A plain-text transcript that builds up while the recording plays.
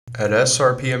At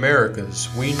SRP Americas,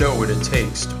 we know what it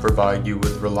takes to provide you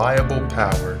with reliable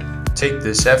power. Take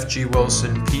this FG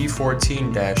Wilson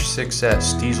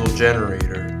P14-6S diesel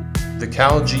generator. The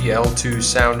CALGL2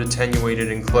 sound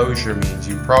attenuated enclosure means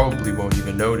you probably won't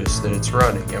even notice that it's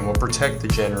running and will protect the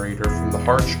generator from the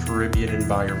harsh Caribbean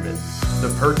environment.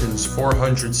 The Perkins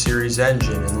 400 series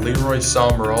engine and Leroy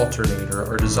Salmer alternator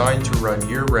are designed to run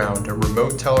year-round at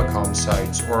remote telecom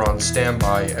sites or on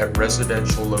standby at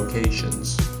residential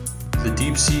locations. The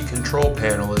deep sea control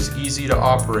panel is easy to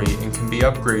operate and can be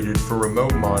upgraded for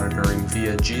remote monitoring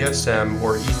via GSM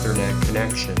or Ethernet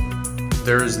connection.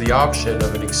 There is the option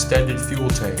of an extended fuel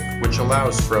tank, which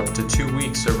allows for up to 2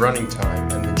 weeks of running time,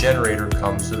 and the generator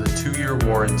comes with a 2-year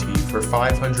warranty for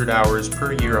 500 hours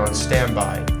per year on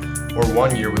standby, or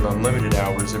 1 year with unlimited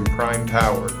hours in prime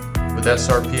power. With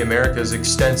SRP America's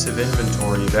extensive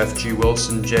inventory of FG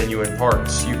Wilson genuine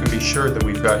parts, you can be sure that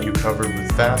we've got you covered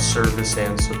with fast service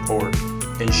and support,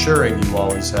 ensuring you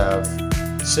always have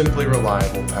simply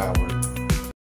reliable power.